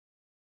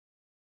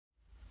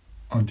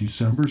On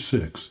December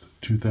 6,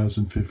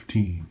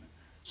 2015,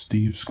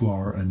 Steve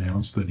Sklar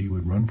announced that he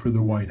would run for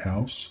the White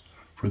House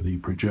for the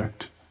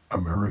Project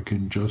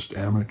American Just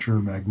Amateur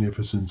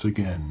Magnificence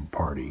Again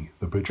party,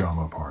 the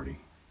PAJAMA party.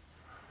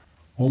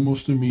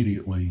 Almost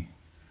immediately,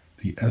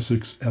 the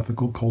Essex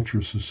Ethical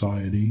Culture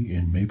Society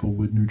in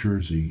Maplewood, New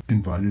Jersey,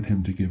 invited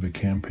him to give a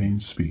campaign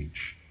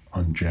speech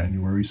on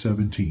January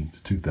 17,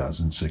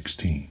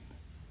 2016.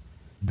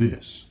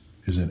 This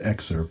is an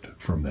excerpt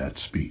from that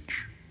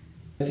speech.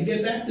 To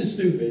get back to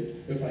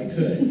stupid, if I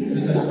could,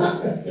 because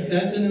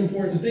that's an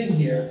important thing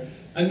here.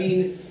 I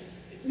mean,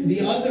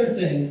 the other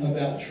thing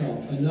about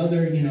Trump,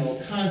 another,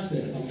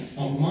 constant,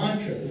 a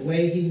mantra, the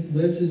way he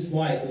lives his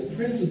life, the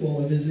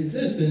principle of his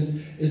existence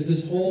is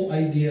this whole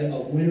idea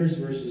of winners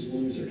versus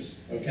losers,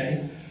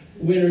 okay?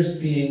 Winners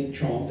being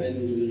Trump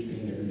and losers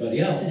being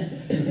everybody else.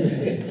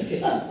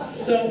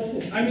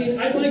 So, I mean,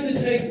 I'd like to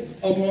take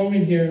a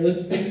moment here.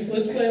 Let's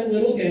play a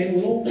little game, a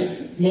little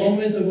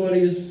moment of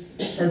audience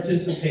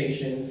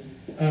participation.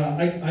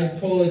 I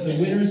call it the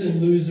winners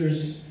and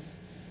losers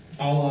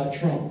a la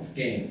Trump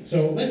game.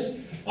 So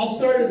I'll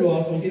start it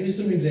off. I'll give you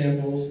some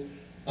examples.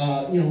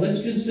 Let's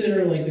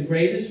consider like the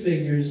greatest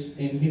figures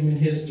in human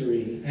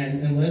history,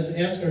 and let's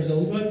ask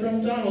ourselves, but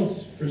from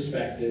Donald's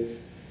perspective,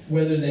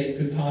 whether they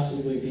could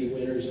possibly be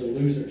winners or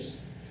losers.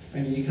 I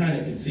mean, you kind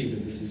of can see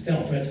where this is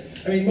going. But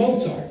I mean,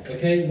 Mozart,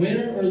 okay,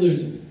 winner or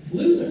loser?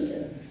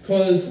 Loser,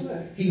 because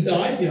he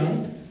died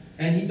young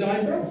and he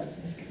died broke.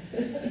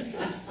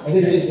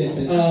 Okay.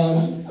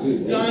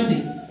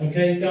 Gandhi,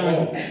 okay,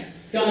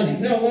 Gandhi.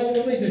 No,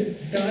 let me do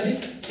Gandhi.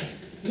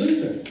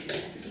 Loser.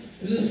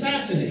 He was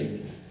assassinated.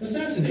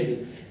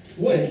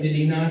 What, did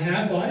he not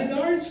have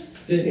bodyguards?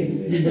 Were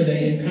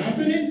they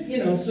incompetent?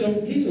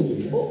 So he's a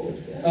loser.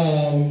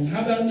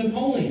 How about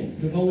Napoleon?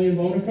 Napoleon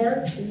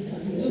Bonaparte?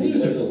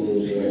 He's a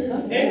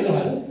loser.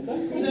 Exile.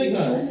 He was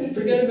exiled.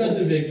 Forget about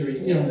the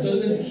victories.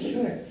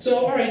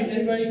 So all right,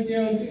 anybody,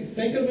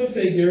 think of a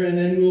figure, and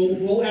then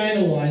we'll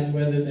analyze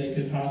whether they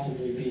could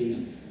possibly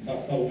be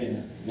a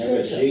winner. How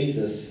about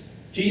Jesus?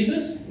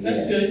 Jesus?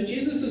 That's good.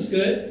 Jesus is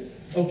good.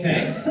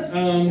 Okay.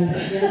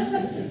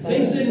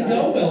 Things didn't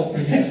go well for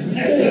him.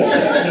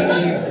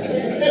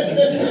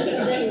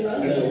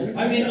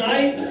 I mean,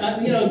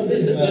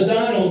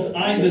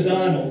 the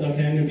Donald.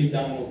 Okay, I'm going to be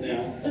Donald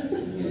now.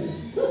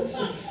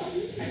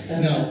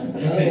 No.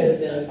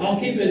 Okay. I'll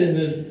keep it in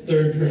the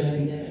third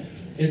person.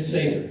 It's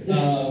safer.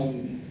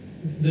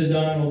 The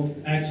Donald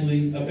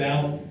actually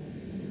about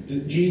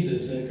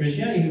Jesus and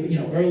Christianity.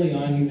 Early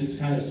on he was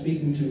kind of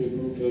speaking to a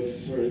group of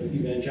sort of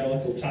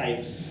evangelical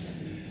types.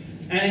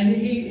 And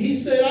he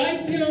said,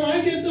 I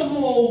get the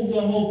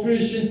whole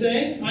Christian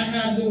thing. I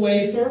have the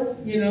wafer,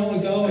 I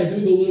do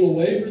the little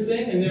wafer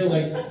thing, and they're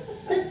like,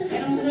 I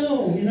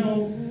don't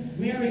know,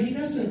 Mary, he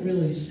doesn't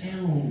really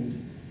sound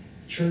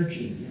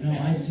churchy,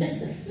 I'm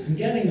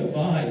getting a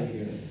vibe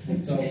here.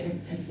 So,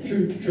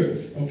 true,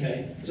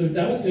 okay. So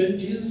that was good,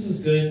 Jesus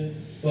was good,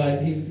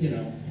 but he,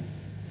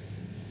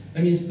 I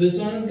mean, the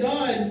Son of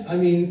God, I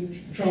mean,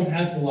 Trump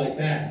has to like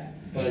that,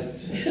 but,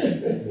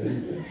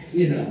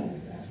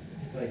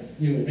 like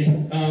you and me.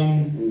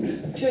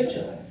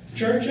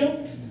 Churchill.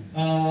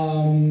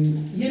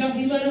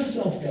 He let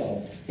himself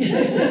go.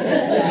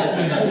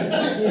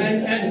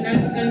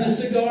 and the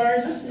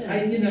cigars,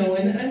 and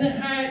the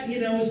hat,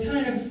 is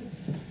kind of,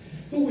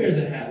 who wears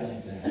a hat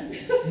like that?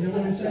 You know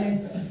what I'm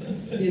saying?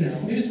 He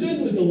was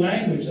good with the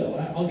language, though.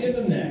 I'll give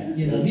him that.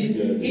 He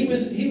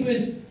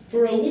was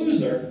for a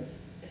loser.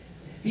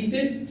 He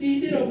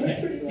did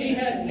okay. He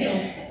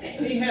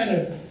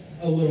had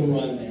a little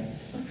run there.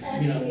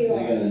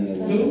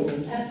 Who?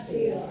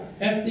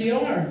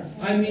 FDR.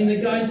 I mean, the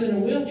guy's in a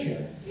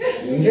wheelchair.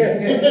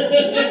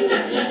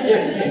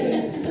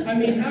 I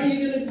mean, how are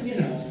you gonna,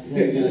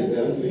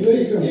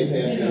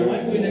 I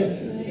wouldn't.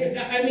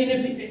 I mean,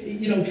 if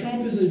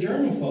Trump is a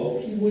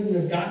germaphobe, he wouldn't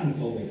have gotten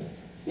polio.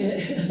 I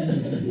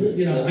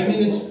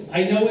mean,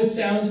 I know it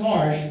sounds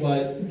harsh,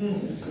 but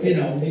you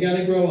got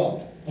to grow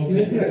up.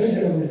 Okay.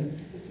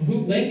 Who?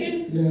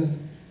 Lincoln?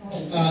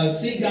 Yeah.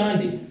 See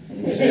Gandhi.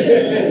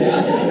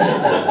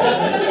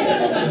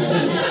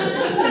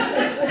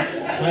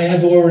 I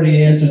have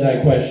already answered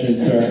that question,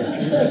 sir.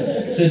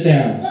 Sit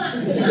down.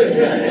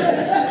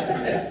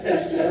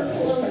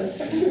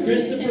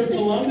 Christopher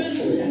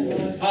Columbus?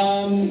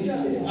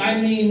 I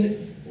mean,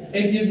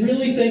 if you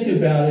really think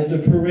about it, the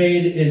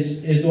parade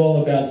is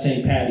all about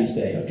St. Patty's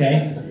Day,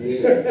 okay?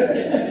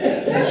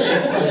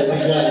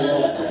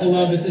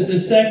 Columbus, it's a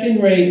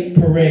second-rate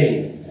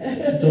parade.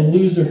 It's a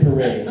loser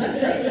parade.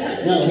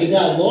 No, he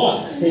got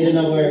lost. He didn't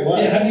know where it was.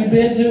 Have you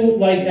been to,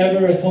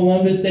 ever a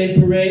Columbus Day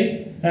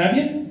parade? Have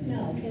you?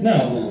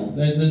 No.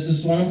 This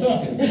is what I'm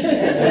talking about.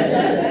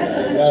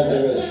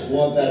 It's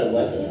more better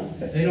weather.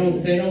 They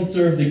don't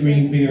serve the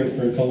green beer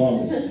for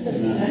Columbus.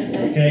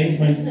 Okay?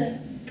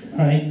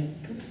 Honey?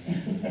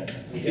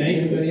 Okay,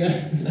 anybody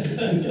else?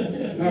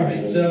 All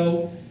right,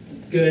 so,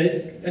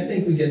 good. I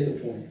think we get the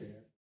point.